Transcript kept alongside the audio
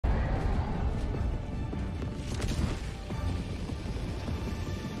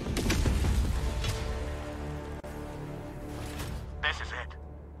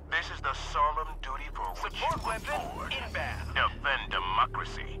weapon inbound. Defend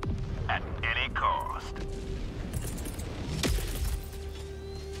democracy at any cost.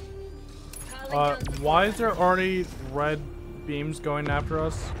 Why is there already red beams going after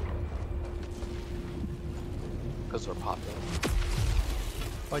us? Because we're popular.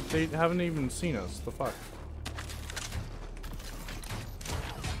 Like, they haven't even seen us. The fuck?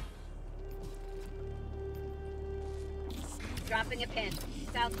 Dropping a pin.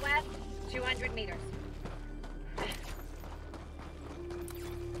 Southwest, 200 meters.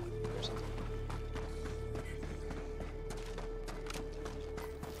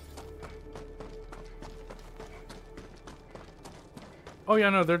 Oh yeah,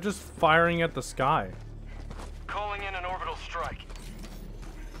 no, they're just firing at the sky. Calling in an orbital strike.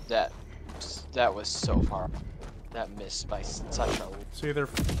 That was so far. That missed by such a... See, they're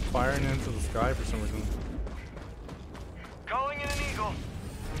firing into the sky for some reason. Calling in an eagle.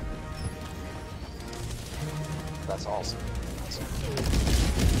 That's awesome.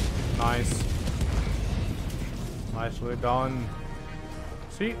 Nice. Nicely done.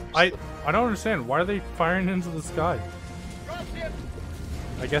 See, I don't understand. Why are they firing into the sky?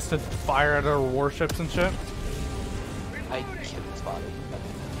 I guess to fire at our warships and shit. I couldn't spot it.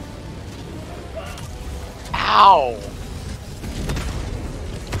 Ow!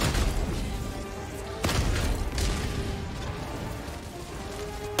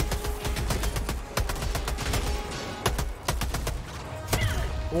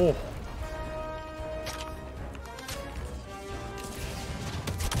 Oh.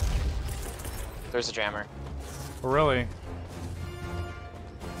 There's a jammer. Oh, really?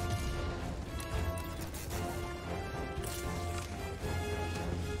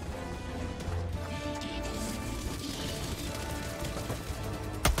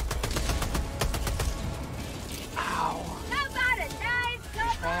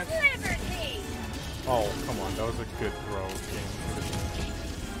 Oh, come on, that was a good throw game.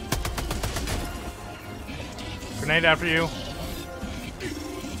 Grenade after you.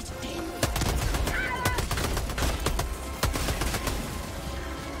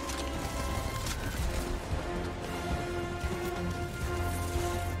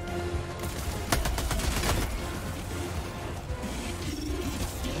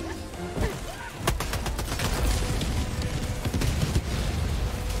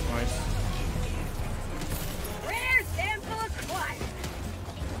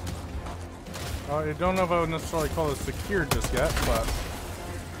 I don't know if I would necessarily call it secure just yet, but...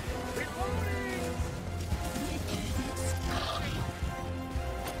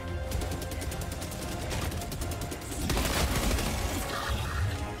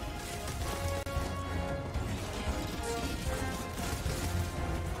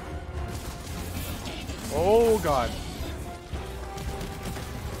 Oh god.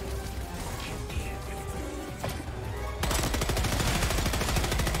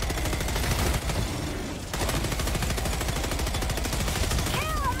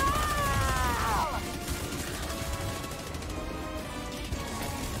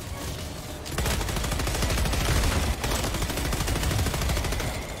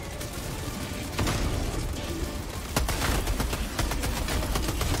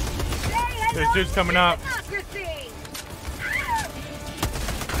 There's dudes coming up.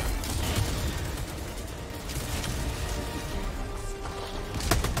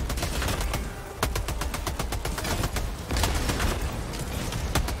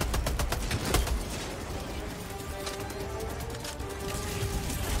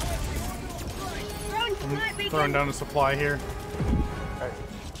 I'm throwing down a supply here.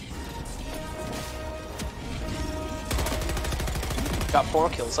 Got 4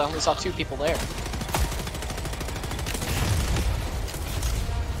 kills. I only saw 2 people there.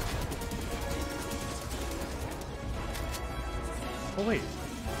 Oh wait,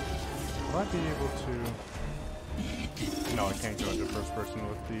 will I be able to? No, I can't go into first person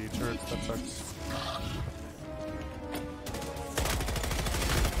with the turrets. That sucks.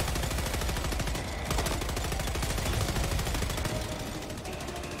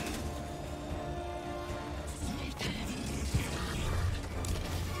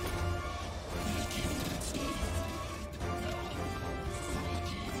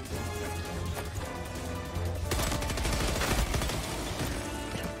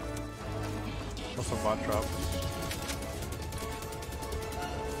 Also bot drop.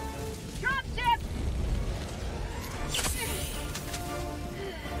 Drop ship!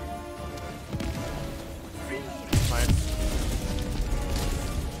 Nice.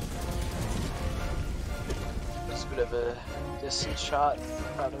 That's a bit of a distant shot.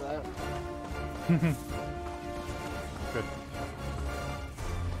 Proud of that. Good.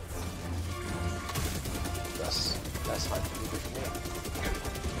 That's fine. It'll be good for me.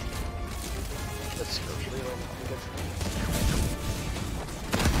 Let's go reload. It'll be good for me.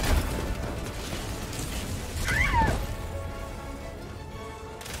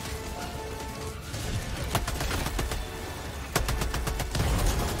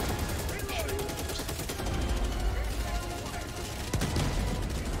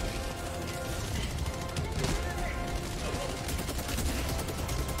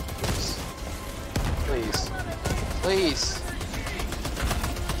 Please. Please.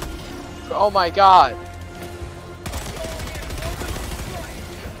 Oh my god.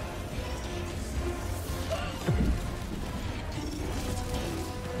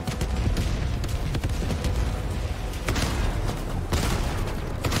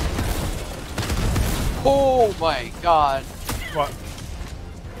 Oh my god. What?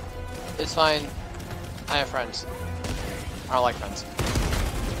 It's fine. I have friends. I don't like friends.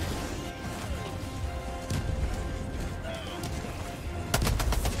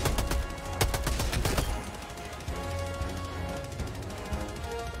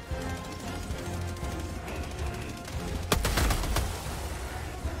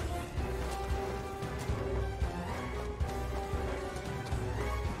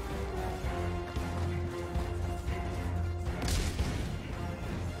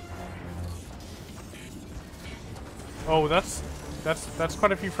 Oh, that's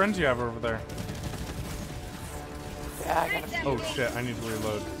quite a few friends you have over there. Yeah, I got a few. Oh shit, I need to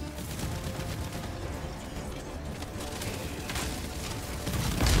reload.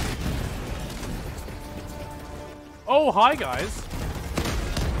 Oh, hi guys.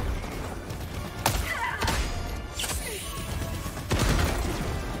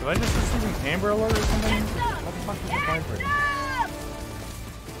 Did I just receive an Amber Alert or something? What the fuck is the vibrating?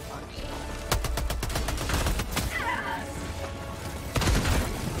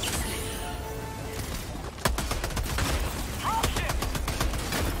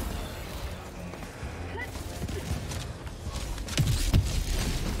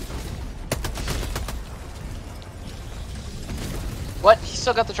 What? He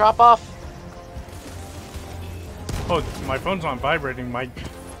still got the drop off? Oh, my phone's not vibrating. My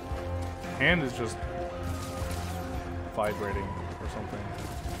hand is just vibrating or something.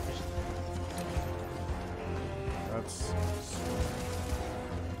 That's...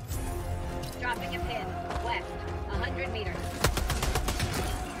 Dropping a pin. West. 100 meters.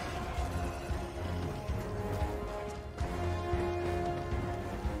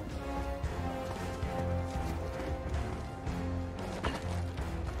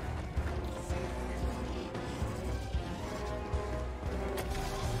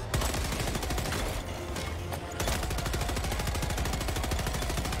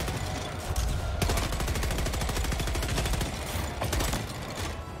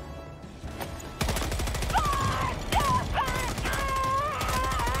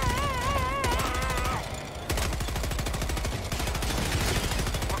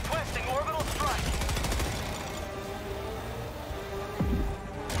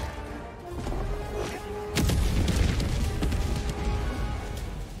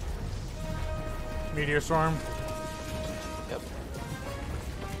 Meteor storm. Yep.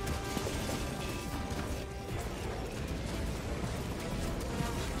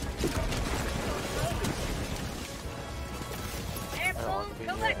 I don't want to be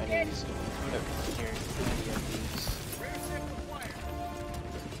near any of these. Near any of these.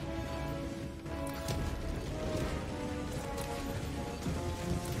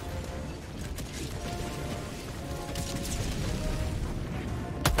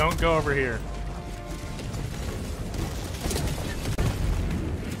 Don't go over here.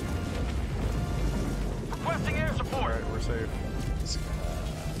 Alright, we're safe.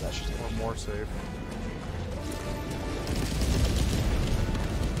 That's just Or more safe.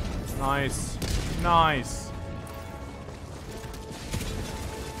 Nice. Nice.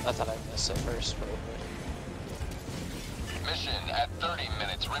 I thought I missed it first, but Mission at 30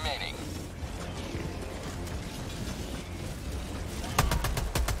 minutes remaining.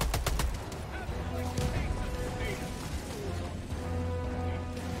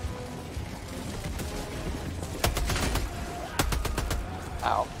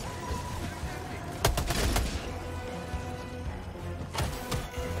 ow.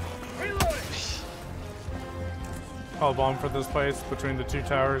 Call bomb for this place between the two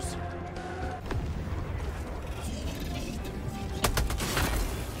towers.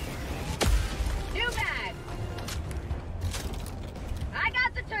 New bag. I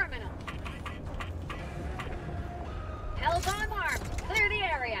got the terminal. Hell's on arms. Clear the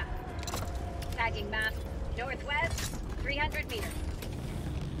area. Tagging map. Northwest, 300 meters.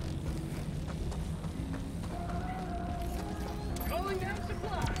 Throwing down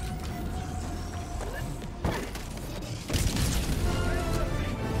supplies.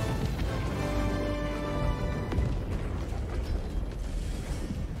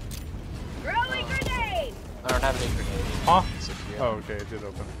 Throwing grenade. I don't have any grenades. Huh? So here. Oh, okay, it did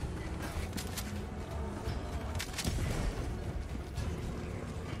open.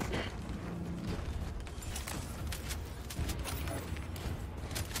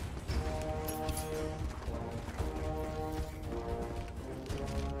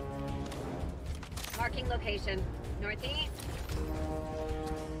 Marking location. Northeast.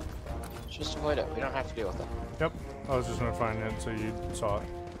 Just avoid it. We don't have to deal with it. Yep. I was just gonna find it so you saw it.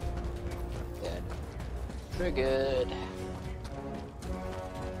 Yeah. We're good.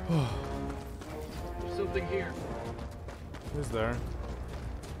 There's something here. Is there?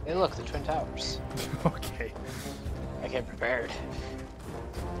 Hey, look, the Twin Towers. Okay. I came prepared.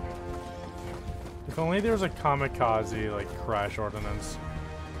 If only there was a kamikaze, like, crash ordinance.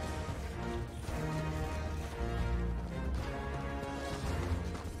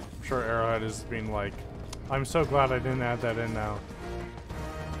 I'm sure Arrowhead is being like, I'm so glad I didn't add that in now.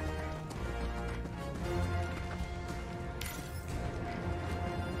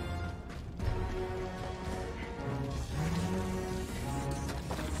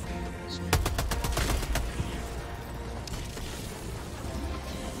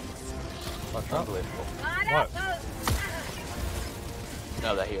 Unbelievable. What?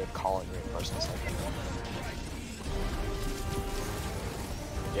 No, that he would call in reinforcements like that.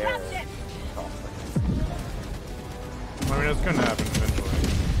 Yeah. Oh, I mean, it's gonna happen eventually.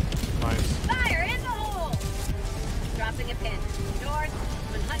 Nice. Fire in the hole. Dropping a pin. North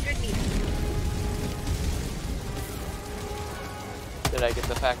 100 meters. did I get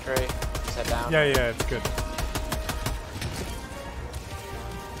the factory? Is that down? Yeah, yeah, it's good.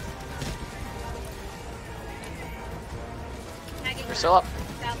 Tagging We're still up.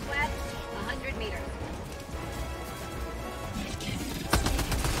 Southwest 100 meters.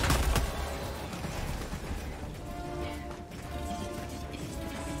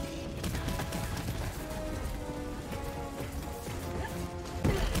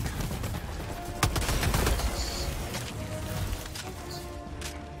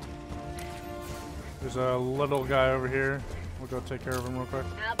 There's a little guy over here. We'll go take care of him real quick.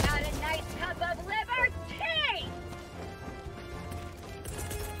 How about a nice cup of liberty?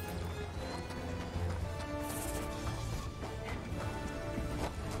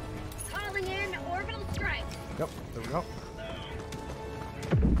 Calling in orbital strike. Yep, there we go.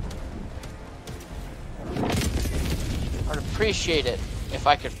 I'd appreciate it if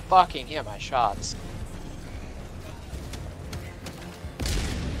I could fucking hit my shots.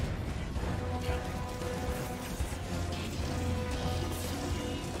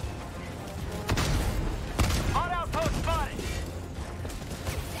 Hot outpost spotted.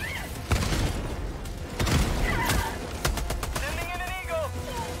 Sending in an eagle.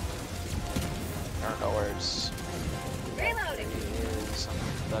 I don't know where it's. Reloading.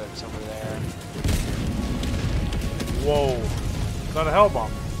 It's over there. Whoa. Is that a hell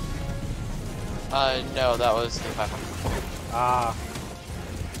bomb? No, that was the 500. Ah,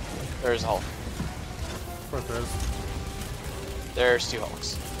 There's a Hulk. of course there is. There's two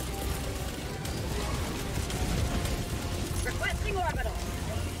Hulks. Requesting orbital.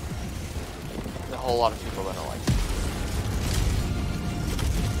 A whole lot of people that don't like it.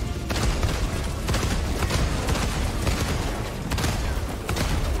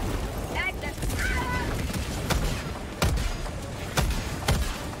 Access.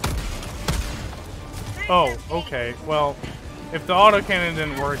 Oh, okay. Well, if the autocannon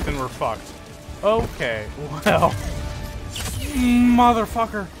didn't work, then we're fucked. Okay, well.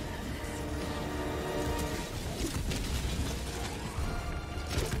 Motherfucker.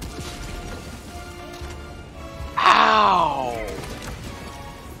 Ow!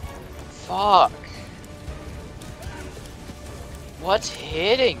 Fuck. What's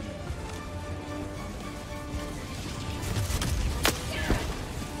hitting me?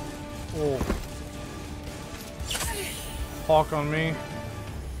 Oh. Hawk on me.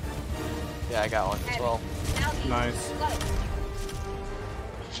 Yeah, I got one as well. Southeast. Nice. Close.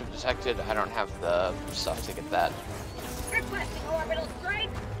 Should have detected. I don't have the stuff to get that. Requesting orbital strike.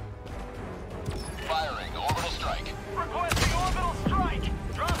 Firing orbital strike. Requesting orbital strike.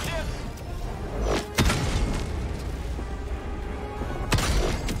 Dropships.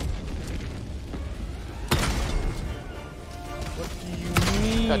 What do you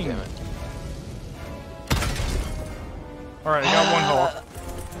mean? God damn it. Alright, I got one Hulk.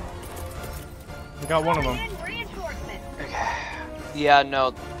 I got one of them. Calling in reinforcements. Yeah,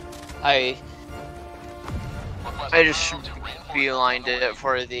 no. I just Requesting beelined it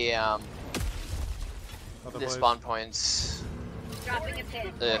for the Other place. spawn points, Dropping a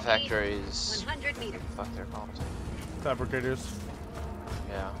pin. the factories. 100 meters. Fuck, they're called. Fabricators.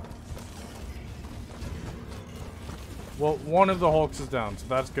 Yeah. Well, one of the Hulks is down, so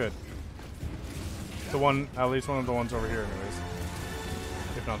that's good. The one, at least one of the ones over here, anyways.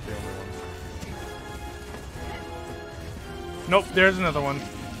 If not the only ones. Nope, there's another one.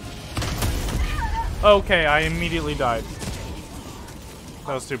 Okay, I immediately died.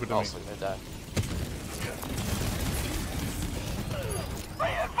 That was stupid to me. Also gonna die.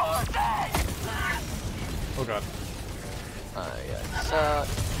 Oh god. Yeah. So.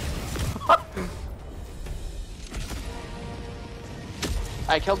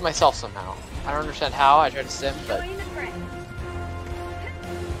 I killed myself somehow. I don't understand how. I tried to sim, but Join the fray.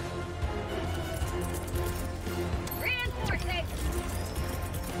 Reinforcing.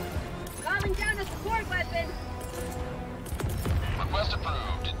 Calling down a support weapon. Request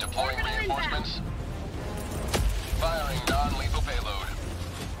approved. Deploying Orbital reinforcements. Firing non-lethal payload.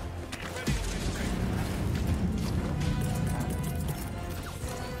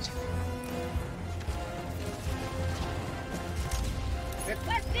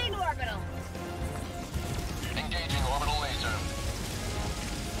 Requesting orbital. Engaging orbital laser.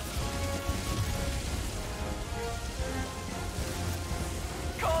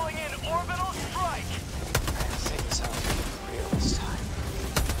 Calling in orbital strike. I think this out real this time.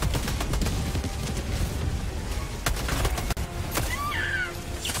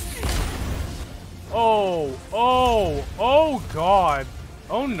 Oh god.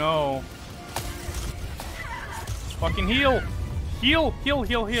 Oh no. Fucking heal. Heal.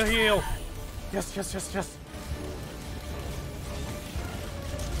 Yes.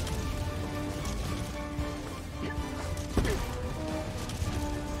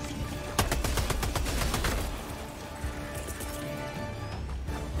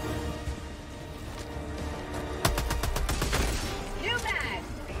 New bag.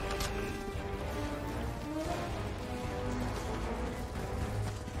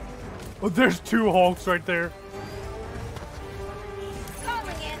 Oh, there's two Hulks right there.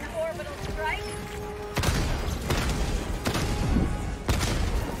 Calling in orbital strike.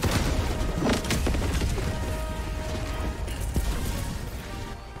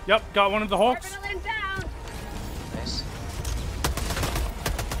 Yep, got one of the Hulks. Orbital inbound. Nice.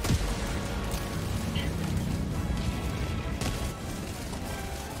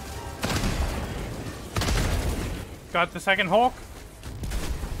 Got the second Hulk.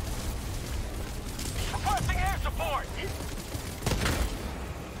 Requesting air support.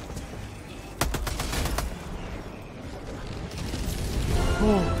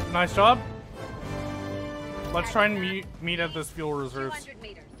 Ooh, nice job. Let's try and meet at this fuel reserves. 200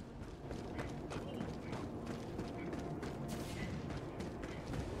 meters.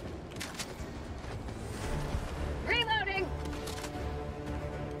 Reloading.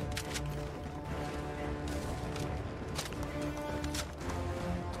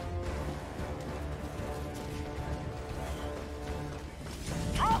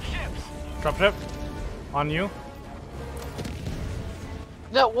 Drop ships. Drop ship. On you.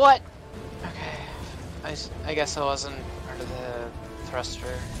 No, what? Okay. I guess I wasn't part of the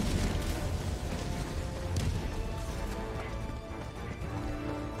thruster.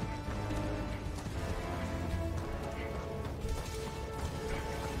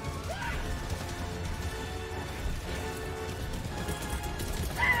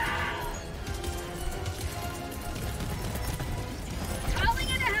 Calling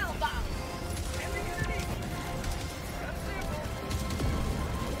in a hell bomb.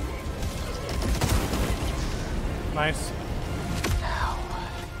 Nice.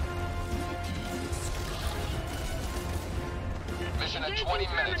 Mission at 20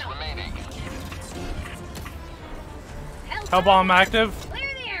 minutes remaining. Hell bomb active.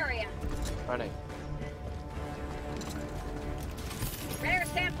 Clear the area. Running. Rare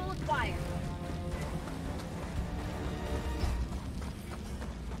sample acquired.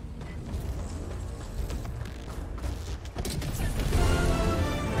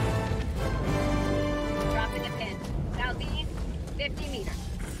 Dropping a pin. Southeast, 50 meters.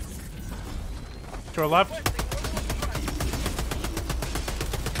 To our left.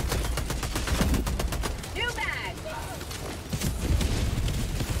 New bag.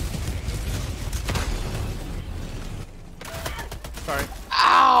 Sorry.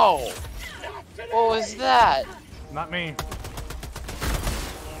 Ow! What was that? Not me.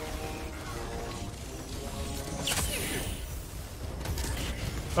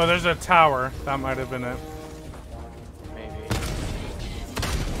 Oh, there's a tower. That might have been it. Maybe.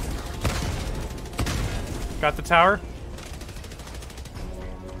 Got the tower?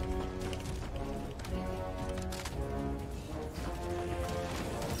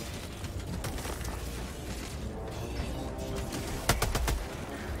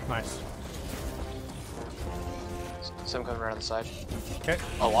 Some coming around the side. Okay.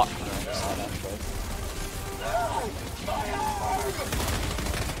 A lot coming around the side, actually.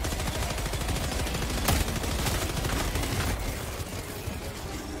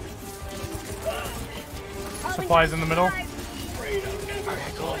 Supplies in the middle. Okay,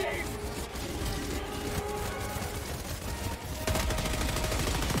 cool.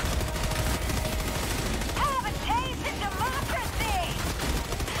 Have a taste of democracy!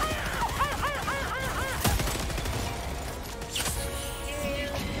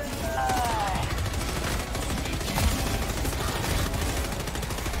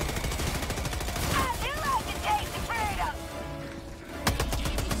 I do like to taste the freedom!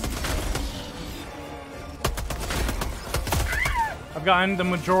 I've gotten the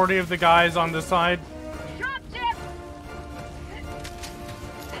majority of the guys on this side. Dropship!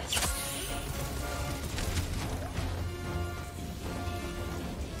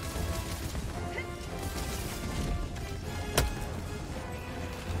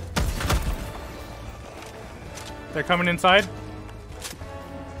 They're coming inside.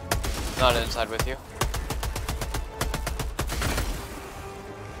 Not inside with you.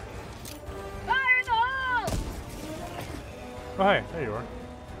 Fire in the hole! Oh, hey, there you are.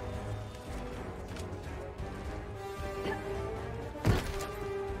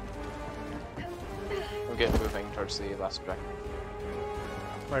 We'll get moving towards the last objective.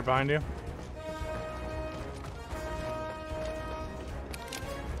 Right behind you.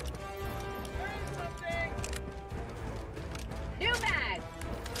 New mag!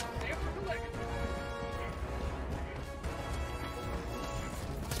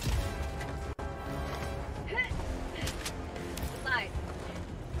 Slide.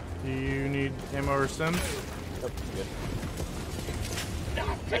 Do you need ammo or sims? Nope, good.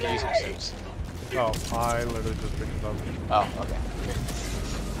 I can use some suits. Oh, I literally just picked it up. Oh, okay.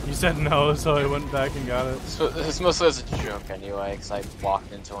 You said no, so I went back and got it. So this mostly was a joke anyway, because I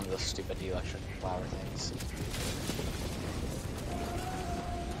walked into one of those stupid electric flower things.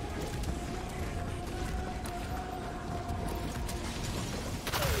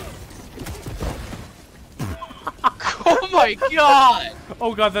 Oh my god!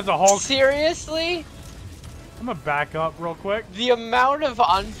 Oh god, that's a Hulk. Seriously? I'm gonna back up real quick. The amount of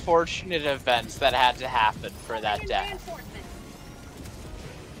unfortunate events that had to happen for that death.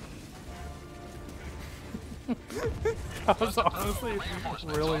 That was honestly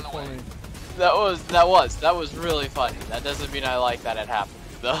really funny. That was really funny. That doesn't mean I like that it happened,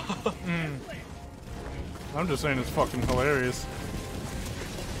 though. I'm just saying it's fucking hilarious.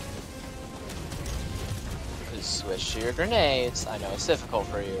 Switch to your grenades. I know it's difficult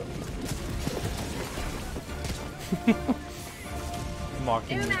for you.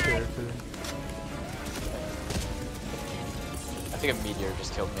 Mocking your character. I think a meteor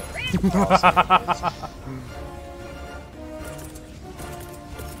just killed me.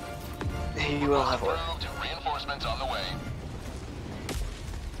 You will have work. Reinforcements on the way.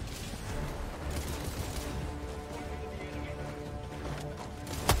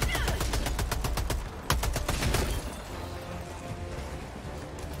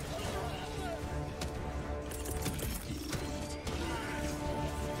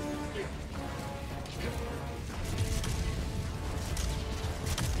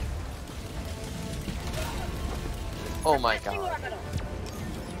 Oh my god.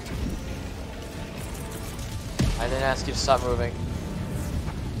 I didn't ask you to stop moving.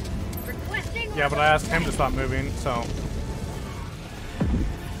 Yeah, but I asked him to stop moving, so.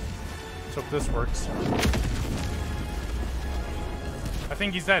 Let's hope this works. I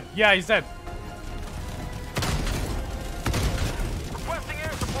think he's dead. Yeah, he's dead. Requesting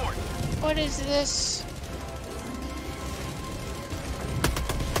air support. What is this?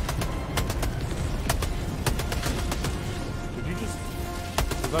 Did you just...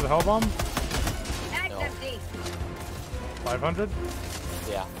 Was that a hell bomb? No. 500?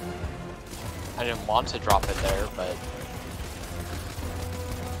 Yeah. I didn't want to drop it there, but...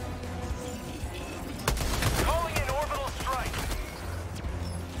 Calling in orbital strike.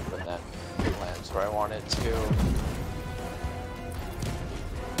 But that lands where I want it to.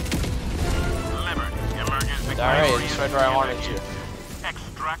 Delivered. Emergency. Alright, it's right where I wanted to.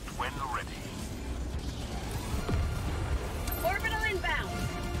 Extract when ready. Orbital inbound.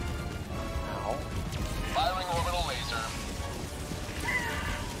 Ow. Firing orbital laser.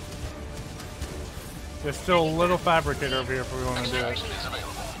 There's still a little fabricator over here if we want to do it. Is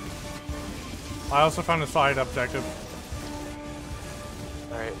available. I also found a side objective,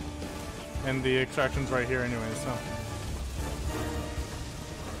 Alright. and the extraction's right here anyway, so.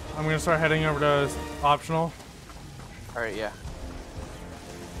 I'm gonna start heading over to optional. Alright, yeah.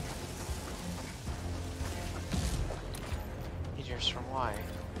 Why?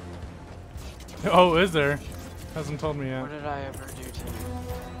 Oh, is there? Hasn't told me yet. What did I ever do to you?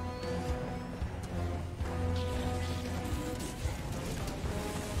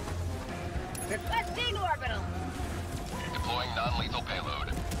 Requesting orbital. Deploying non-lethal payload.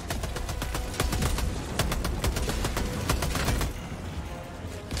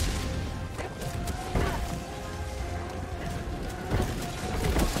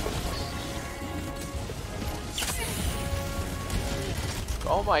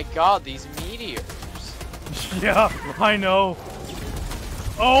 Oh my god, these meteors. Yeah, I know.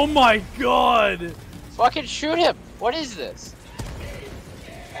 Oh my god! Fucking shoot him! What is this?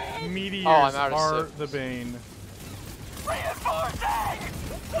 Meteors I'm out of are sips. the bane.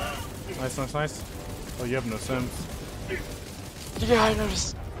 Nice, nice, nice. Oh, you have no sims. Yeah, I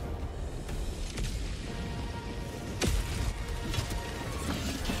noticed.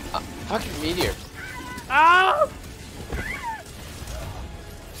 Fucking meteor. Ah!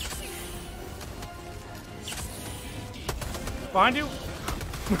 Behind you?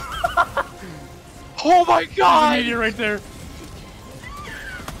 Oh my There's a god! meteor right there.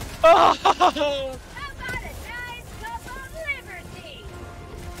 How about a nice cup of liberty?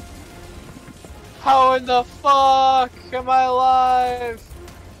 How in the fuck am I alive?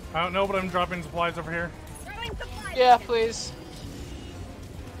 I don't know, but I'm dropping supplies over here. Throwing supplies. Yeah, please.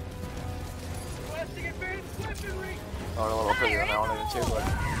 Requesting advanced weaponry. Oh, a little further than I wanted to, but...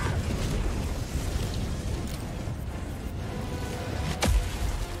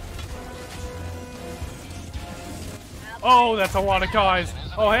 Oh, that's a lot of guys.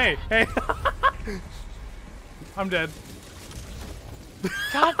 Oh, hey, hey. I'm dead.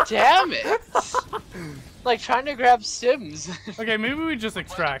 God damn it! Like trying to grab Sims. Okay, maybe we just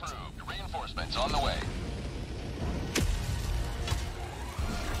extract. Reinforcements on the way.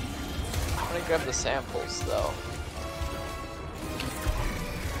 I'm gonna grab the samples though.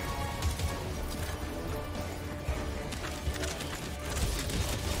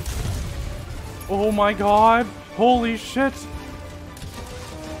 Oh my god. Holy shit.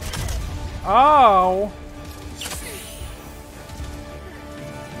 Ow.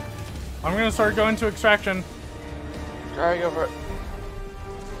 I'm gonna start going to extraction. Drag over it.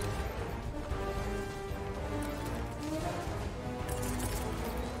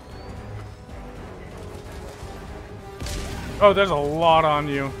 Oh, there's a lot on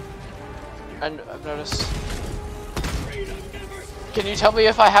you. And I've noticed. Can you tell me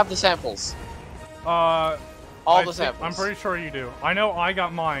if I have the samples? All the samples. I'm pretty sure you do. I know I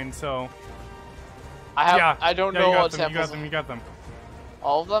got mine, so. I have. Yeah, I don't yeah, know you got what them, samples. You got them, you got them.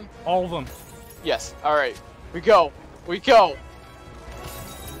 All of them? All of them. Yes. All right. We go. We go.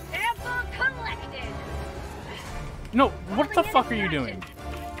 Sample collected. No, what the fuck are you doing?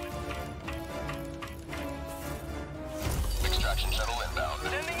 Extraction shuttle inbound.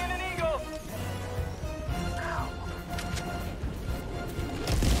 Sending in an eagle.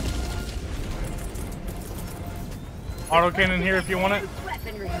 Autocannon here if you want it.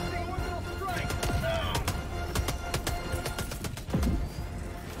 Weaponry.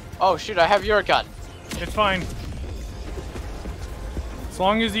 Oh shoot! I have your gun. It's fine. As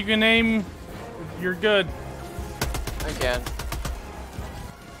long as you can aim, you're good. I can.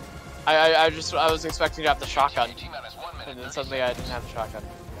 I was expecting to have the shotgun, T-minus 1 minute. and then suddenly I didn't have the shotgun.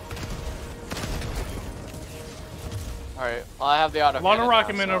 All right. Well, I have the auto. A lot of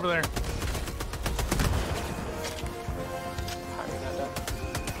rocket men over there.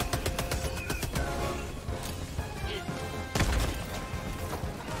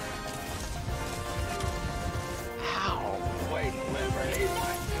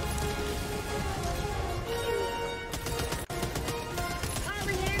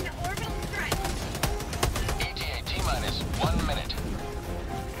 Calling in orbital strike. ETA T-minus 1 minute.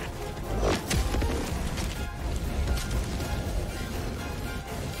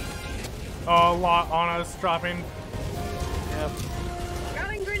 Oh, a lot on us dropping. Yep.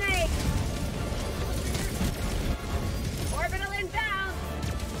 Throwing grenade. Orbital inbound.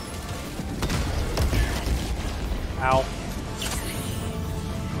 Ow.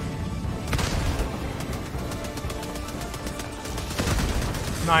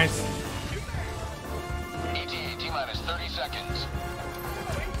 Nice. ETA T-minus 30 seconds.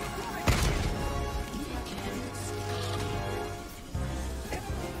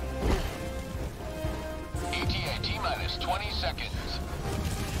 ETA T-minus 20 seconds.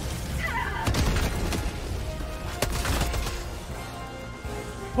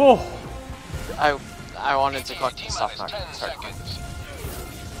 Oh. I wanted to collect the ETA stuff. T-minus Not 10 sorry. seconds.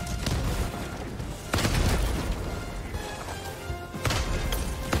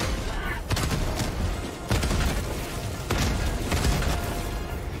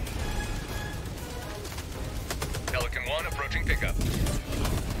 Approaching pickup.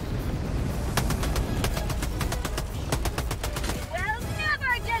 We'll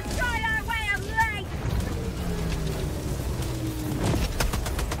never destroy our way of life!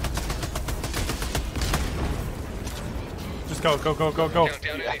 Just go.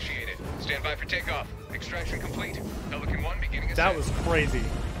 Countdown initiated. Stand by for takeoff. Extraction complete. Pelican 1 beginning That ascent. was crazy.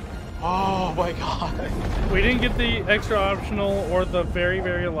 Oh my god. We didn't get the extra optional or the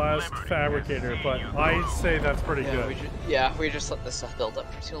very last fabricator, but I'd say that's pretty good. We just let this stuff build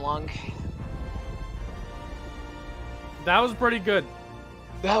up for too long. That was pretty good.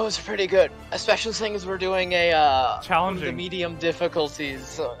 That was pretty good, especially seeing as we're doing a Challenging. the medium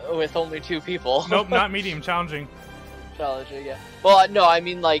difficulties with only 2 people. Nope, not medium, challenging. Challenging, yeah. Well, no, I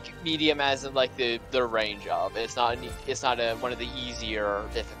mean like medium as in like the range of. It's not one of the easier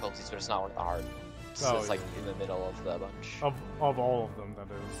difficulties, but it's not one of the hard. So it's like in the middle of the bunch. Of all of them, that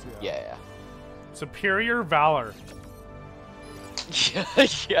is. Yeah. Superior valor. Yeah,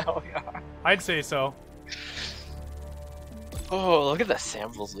 we are. I'd say so. Oh, look at the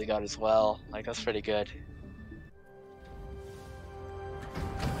samples we got as well. Like that's pretty good.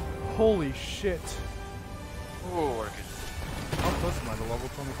 Holy shit. Ooh, we're good. How close am I to level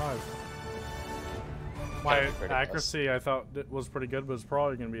 25? My accuracy, I thought was pretty good, but it's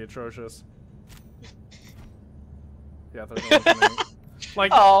probably going to be atrocious. Yeah, 31.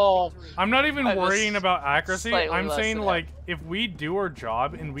 Like, oh, I'm not even I was worrying about accuracy. slightly I'm less saying, than like, if we do our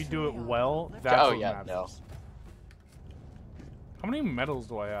job and we do it well, that's oh what yeah, matters. no. How many medals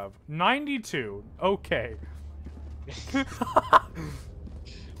do I have? 92. Okay.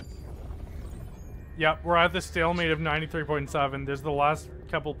 Yep, we're at the stalemate of 93.7. There's the last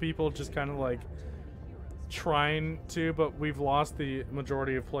couple people just kind of like trying to, but we've lost the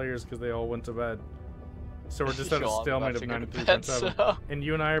majority of players because they all went to bed. So we're just at a stalemate of 93.7. So. And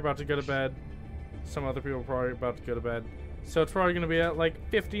you and I are about to go to bed. Some other people are probably about to go to bed. So it's probably going to be at like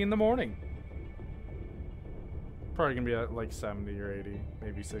 50 in the morning. Probably going to be at like 70 or 80,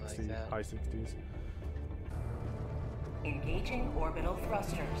 maybe 60, Like high 60s. Engaging orbital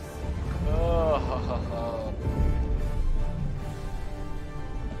thrusters. Oh.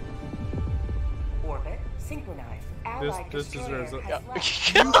 Orbit synchronized. Allied This destroyer deserves a- has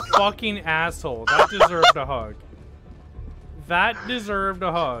left. You fucking asshole. That deserved a hug. That deserved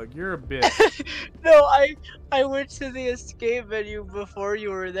a hug. You're a bitch. No, I went to the escape menu before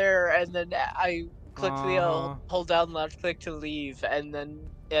you were there, and then I clicked the hold down left click to leave, and then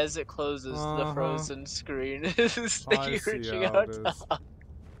as it closes, the frozen screen is you reaching out.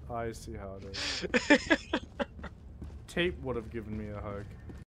 I see how it is. Tape would have given me a hug.